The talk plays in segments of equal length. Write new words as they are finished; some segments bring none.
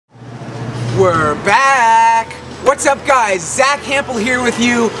We're back! What's up guys? Zack Hample here with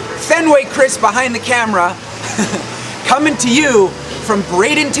you, Fenway Chris behind the camera, coming to you from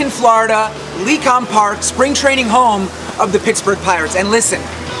Bradenton, Florida, LECOM Park, spring training home of the Pittsburg Pirates. And listen,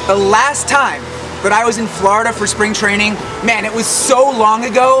 the last time that I was in Florida for spring training, man, it was so long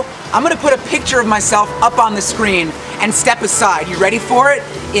ago. I'm gonna put a picture of myself up on the screen and step aside. You ready for it?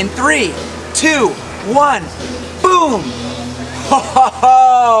 In 3, 2, 1, boom! Ho ho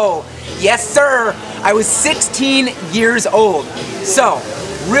ho! Yes sir, I was 16 years old. So,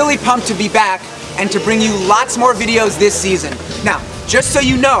 really pumped to be back and to bring you lots more videos this season. Now, just so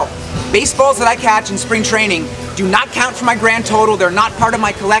you know, baseballs that I catch in spring training do not count for my grand total, they're not part of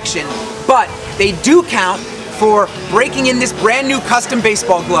my collection, but they do count for breaking in this brand new custom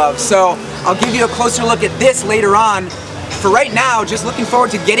baseball glove. So, I'll give you a closer look at this later on. For right now, just looking forward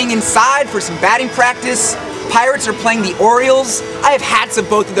to getting inside for some batting practice. Pirates are playing the Orioles. I have hats of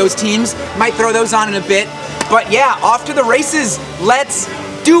both of those teams. Might throw those on in a bit. But yeah, off to the races. Let's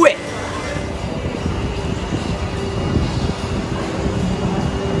do it.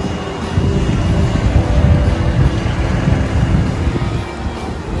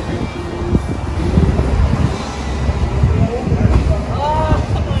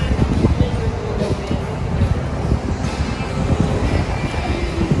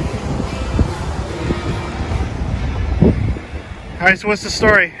 All right, so what's the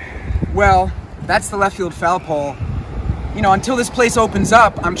story? Well, that's the left field foul pole. You know, until this place opens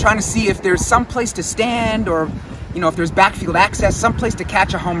up, I'm trying to see if there's some place to stand or, you know, if there's backfield access, some place to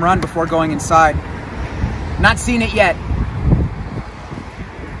catch a home run before going inside. Not seeing it yet.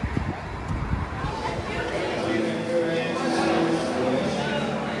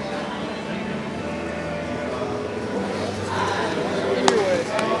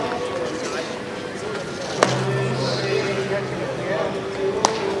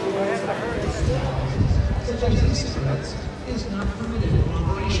 Is not permitted in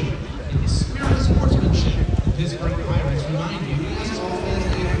operation. In the spirit of sportsmanship, the Pittsburg Pirates remind you, we ask all fans to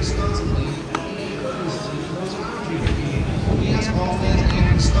act responsibly and courteously to those around you. We ask all fans to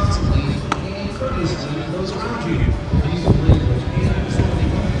act responsibly and courteously to those around you. Please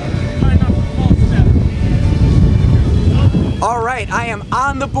All right, I am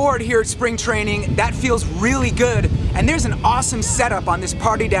on the board here at spring training. That feels really good. And there's an awesome setup on this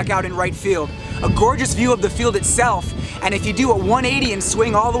party deck out in right field. A gorgeous view of the field itself. And if you do a 180 and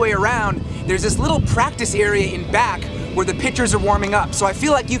swing all the way around, there's this little practice area in back where the pitchers are warming up. So I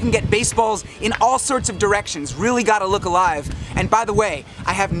feel like you can get baseballs in all sorts of directions. Really gotta look alive. And by the way,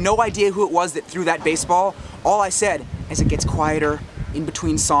 I have no idea who it was that threw that baseball. All I said, as it gets quieter in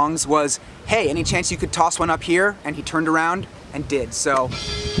between songs, was, hey, any chance you could toss one up here? And he turned around and did. So,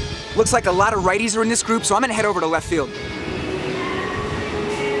 looks like a lot of righties are in this group, so I'm gonna head over to left field.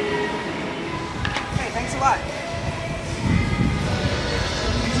 Hey, thanks a lot.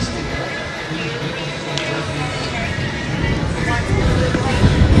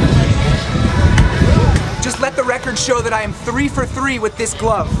 Just let the record show that I am 3 for 3 with this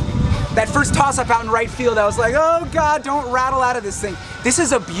glove. That first toss-up out in right field, I was like, oh God, don't rattle out of this thing. This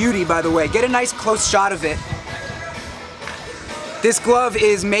is a beauty, by the way. Get a nice close shot of it. This glove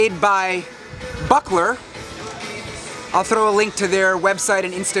is made by Buckler. I'll throw a link to their website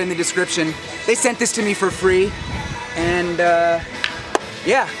and Insta in the description. They sent this to me for free. And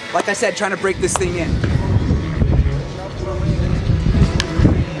yeah, like I said, trying to break this thing in.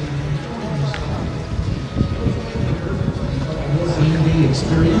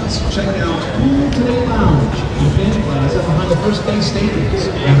 Experience. Check out Cool Today Lounge, the fan plaza behind the first base standings.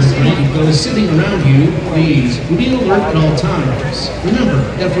 Have a drink and those sitting around you, please be alert at all times. Remember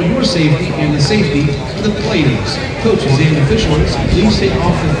that for your safety and the safety of the players, coaches, and officials, please stay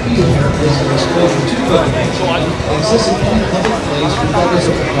off the field as an exposure to COVID-19. Access in any public place regardless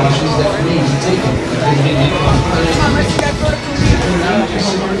of precautions that may be taken.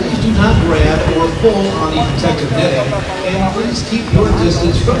 Please do not grab or pull on the protective netting, and please keep your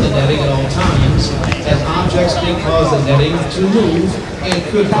distance from the netting at all times, as objects may cause the netting to move and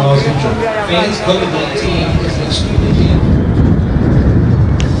could cause injury. Fans, COVID-19 is extremely dangerous.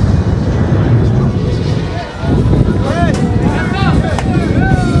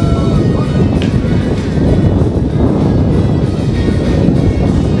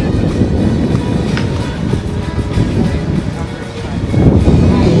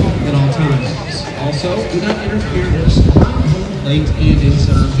 Also, do not interfere with home plate and in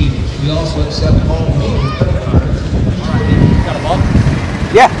center heating. We also accept all major credit cards. Got a ball?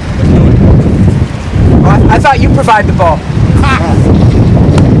 Yeah. Well, I thought you provide the ball.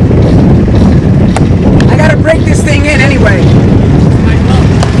 I gotta break this thing in anyway.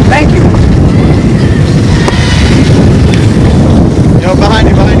 Thank you.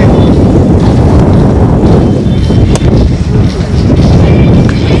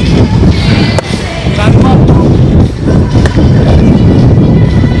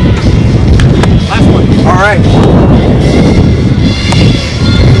 right.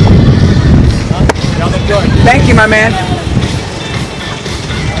 Thank you, my man.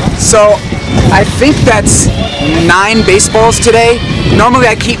 So, I think that's 9 baseballs today. Normally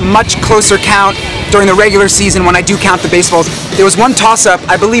I keep much closer count during the regular season when I do count the baseballs. There was one toss-up.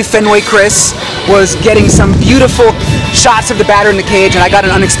 I believe Fenway Chris was getting some beautiful shots of the batter in the cage, and I got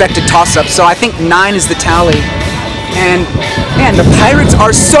an unexpected toss-up. So I think 9 is the tally. And man, the Pirates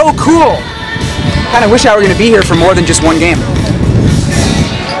are so cool. Kind of wish I were going to be here for more than just one game.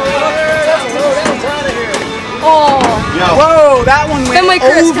 Oh. Whoa, that one went Fenway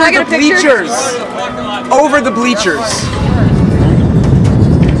Chris, over can I get the a picture? bleachers. Over the bleachers.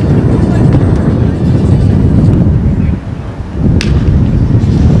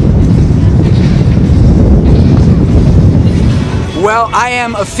 Well, I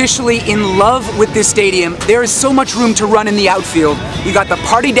am officially in love with this stadium. There is so much room to run in the outfield. You got the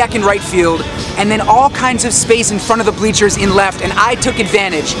party deck in right field, and then all kinds of space in front of the bleachers in left, and I took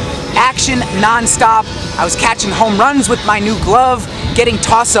advantage. Action non-stop. I was catching home runs with my new glove, getting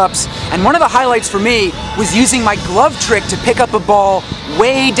toss-ups, and one of the highlights for me was using my glove trick to pick up a ball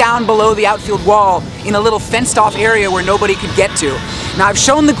way down below the outfield wall in a little fenced-off area where nobody could get to. Now, I've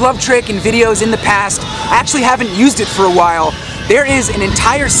shown the glove trick in videos in the past. I actually haven't used it for a while. There is an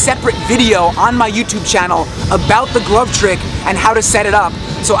entire separate video on my YouTube channel about the glove trick and how to set it up.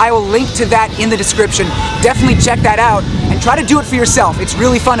 So I will link to that in the description. Definitely check that out and try to do it for yourself. It's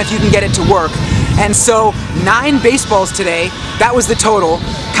really fun if you can get it to work. And so 9 baseballs today, that was the total.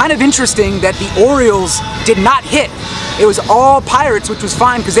 Kind of interesting that the Orioles did not hit. It was all Pirates, which was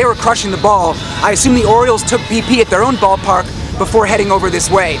fine because they were crushing the ball. I assume the Orioles took BP at their own ballpark before heading over this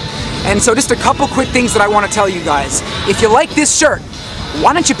way. And so just a couple quick things that I want to tell you guys. If you like this shirt,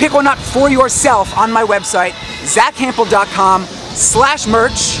 why don't you pick one up for yourself on my website,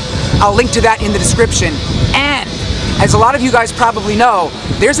 zackhample.com/merch. I'll link to that in the description. And as a lot of you guys probably know,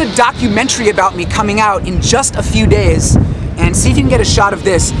 there's a documentary about me coming out in just a few days. And see if you can get a shot of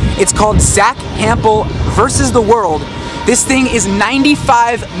this. It's called Zack Hample versus the World. This thing is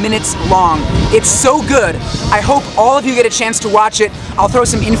 95 minutes long. It's so good. I hope all of you get a chance to watch it. I'll throw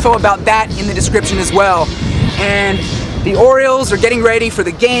some info about that in the description as well. And the Orioles are getting ready for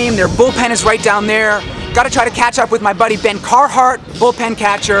the game. Their bullpen is right down there. Got to try to catch up with my buddy Ben Carhart, bullpen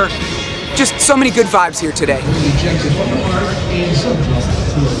catcher. Just so many good vibes here today.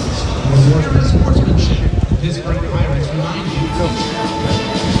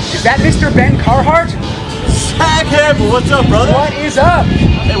 Is that Mr. Ben Carhart? Zack Hample, what's up, brother? What is up?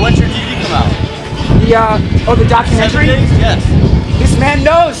 Hey, when's your DVD come out? The documentary? 7 days? Yes. This man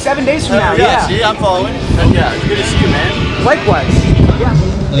knows 7 days from now, yeah. See, I'm following. Yeah, it's good to see you, man. Likewise. Yeah.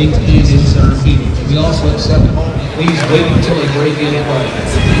 Late evenings are repeated. We also accept please wait until a break in play.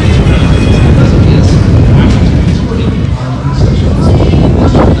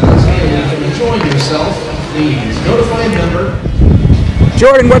 Enjoy yourself. Please notify a member.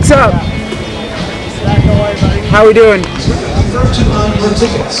 Jordan, what's up? How we doing? Refer to on your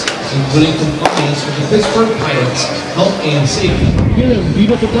tickets, including compliance with the Pittsburg Pirates, health and safety. Here in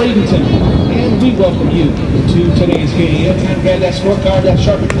beautiful Bradenton, and we welcome you to today's game. Time to grab that scorecard, that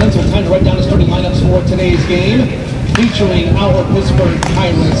sharpened pencil. Time to write down the starting lineups for today's game, featuring our Pittsburg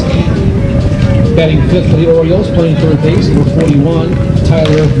Pirates. And batting fifth for the Orioles, playing third base, number 41,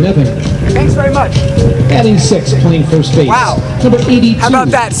 Tyler Nevin. Thanks very much. Batting sixth, playing first base. Wow. Number 82. How about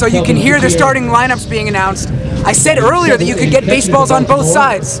that? So you can hear the starting lineups being announced. I said earlier that you could get baseballs on both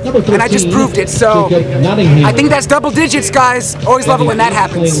sides, and I just proved it. So I think that's double digits, guys. Always love it when that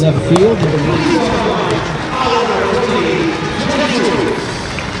happens. Left field.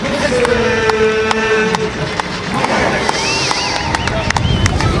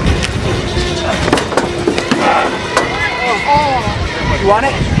 You want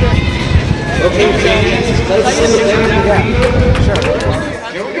it? Okay, sure.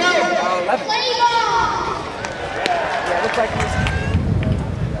 Here we go. 11. Yeah, it looks like he's...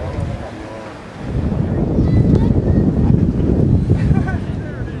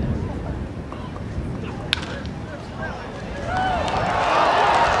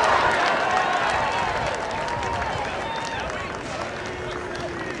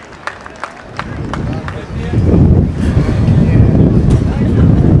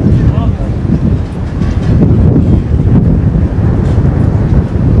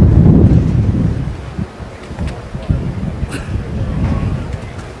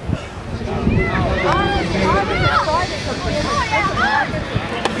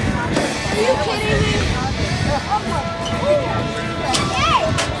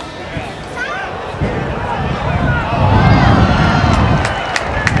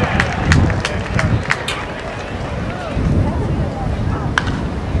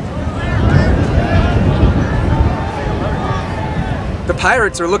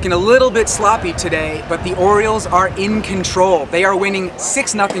 Pirates are looking a little bit sloppy today, but the Orioles are in control. They are winning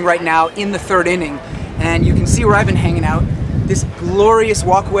 6-0 right now in the 3rd inning, and you can see where I've been hanging out. This glorious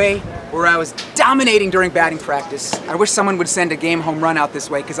walkway where I was dominating during batting practice. I wish someone would send a game home run out this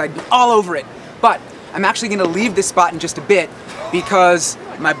way because I'd be all over it. But I'm actually going to leave this spot in just a bit because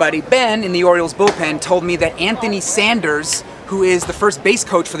my buddy Ben in the Orioles bullpen told me that Anthony Sanders, who is the first base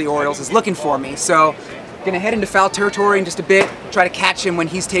coach for the Orioles, is looking for me. So I'm going to head into foul territory in just a bit, try to catch him when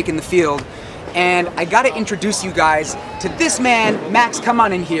he's taking the field. And I got to introduce you guys to this man. Max, come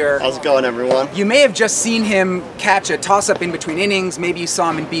on in here. How's it going, everyone? You may have just seen him catch a toss-up in between innings. Maybe you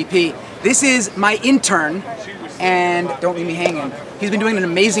saw him in BP. This is my intern, and don't leave me hanging. He's been doing an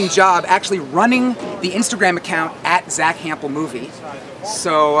amazing job actually running the Instagram account at Zack Hample Movie.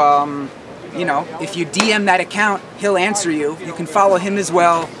 So, you know, if you DM that account, he'll answer you. You can follow him as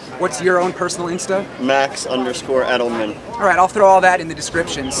well. What's your own personal Insta? Max_Edelman. All right, I'll throw all that in the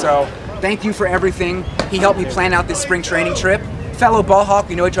description. So thank you for everything. He helped me plan out this spring training trip. Fellow ball hawk,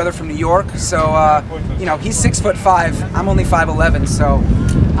 we know each other from New York. So, you know, he's 6'5". I'm only 5'11", so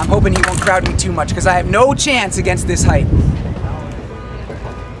I'm hoping he won't crowd me too much because I have no chance against this height.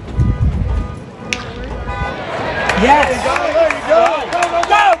 Yes!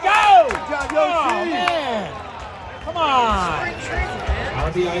 Oh, man. Come on.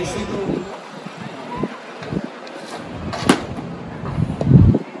 RBI single.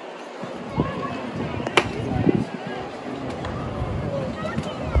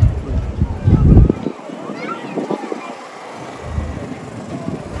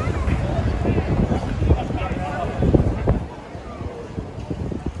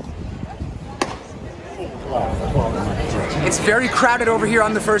 It's very crowded over here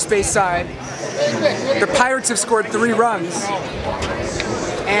on the first base side. The Pirates have scored 3 runs,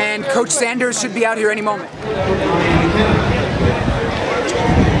 and Coach Sanders should be out here any moment.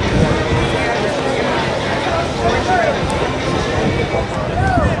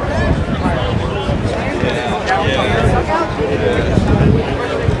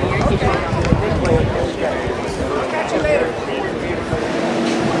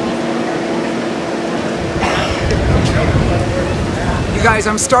 You guys,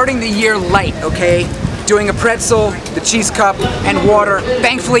 I'm starting the year light, okay? Doing a pretzel, the cheese cup, and water.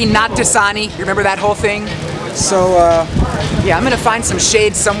 Thankfully not Dasani. You remember that whole thing? So, yeah, I'm gonna find some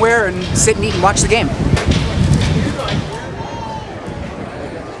shade somewhere and sit and eat and watch the game.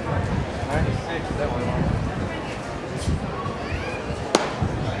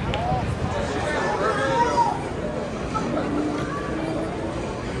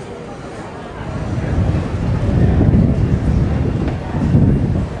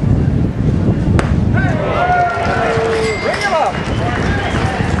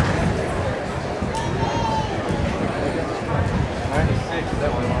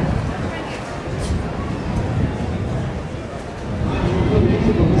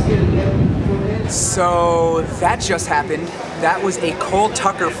 So that just happened. That was a Cole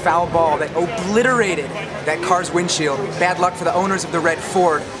Tucker foul ball that obliterated that car's windshield. Bad luck for the owners of the red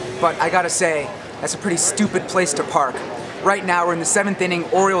Ford, but I gotta say, that's a pretty stupid place to park. Right now we're in the 7th inning,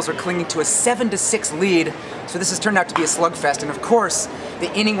 Orioles are clinging to a 7-6 lead, so this has turned out to be a slugfest. And of course,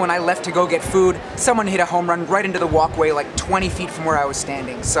 the inning when I left to go get food, someone hit a home run right into the walkway like 20 feet from where I was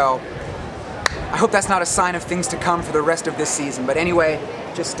standing. So I hope that's not a sign of things to come for the rest of this season. But anyway,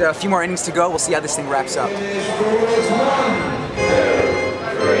 just a few more innings to go. We'll see how this thing wraps up.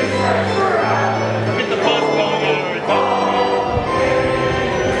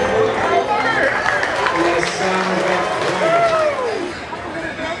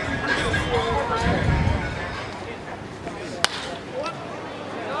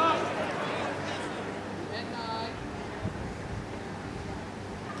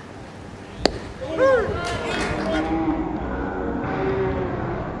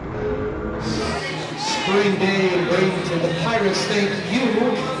 Spring day in Bradenton, the Pirates thank you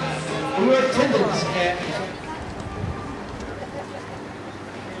for your attendance at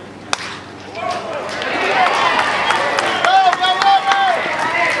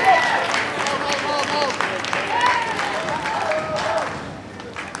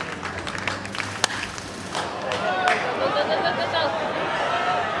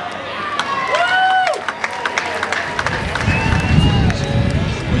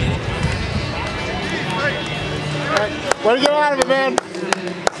Way to get out of it, man.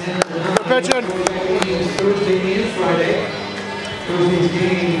 Good pitching. Thursday and Friday. Thursday's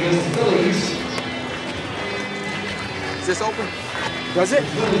game against the Phillies. Is this open? Does it?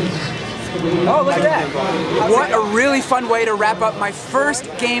 Oh, look at that. What a really fun way to wrap up my first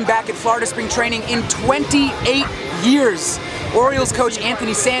game back at Florida Spring Training in 28 years. Orioles coach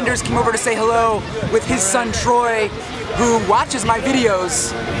Anthony Sanders came over to say hello with his son Troy, who watches my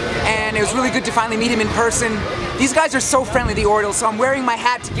videos, and it was really good to finally meet him in person. These guys are so friendly, the Orioles, so I'm wearing my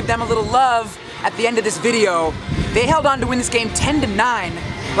hat to give them a little love at the end of this video. They held on to win this game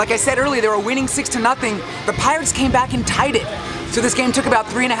 10-9. Like I said earlier, they were winning 6-0. The Pirates came back and tied it. So this game took about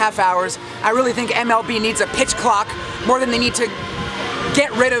 3.5 hours. I really think MLB needs a pitch clock more than they need to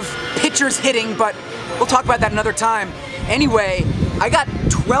get rid of pitchers hitting, but we'll talk about that another time. Anyway, I got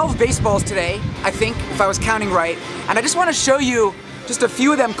 12 baseballs today, I think, if I was counting right. And I just want to show you just a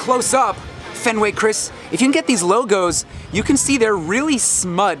few of them close up. Fenway, Chris, if you can get these logos, you can see they're really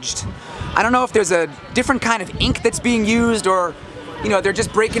smudged. I don't know if there's a different kind of ink that's being used, or you know, they're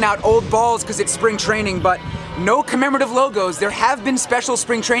just breaking out old balls because it's spring training, but no commemorative logos. There have been special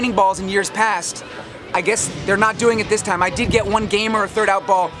spring training balls in years past. I guess they're not doing it this time. I did get one gamer, a third out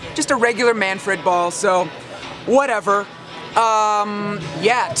ball, just a regular Manfred ball, so whatever.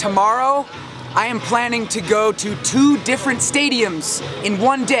 Yeah, tomorrow I am planning to go to 2 different stadiums in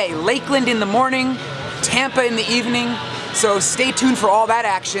one day. Lakeland in the morning, Tampa in the evening, so stay tuned for all that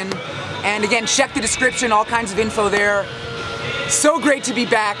action. And again, check the description, all kinds of info there. So great to be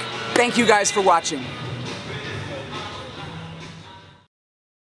back. Thank you guys for watching.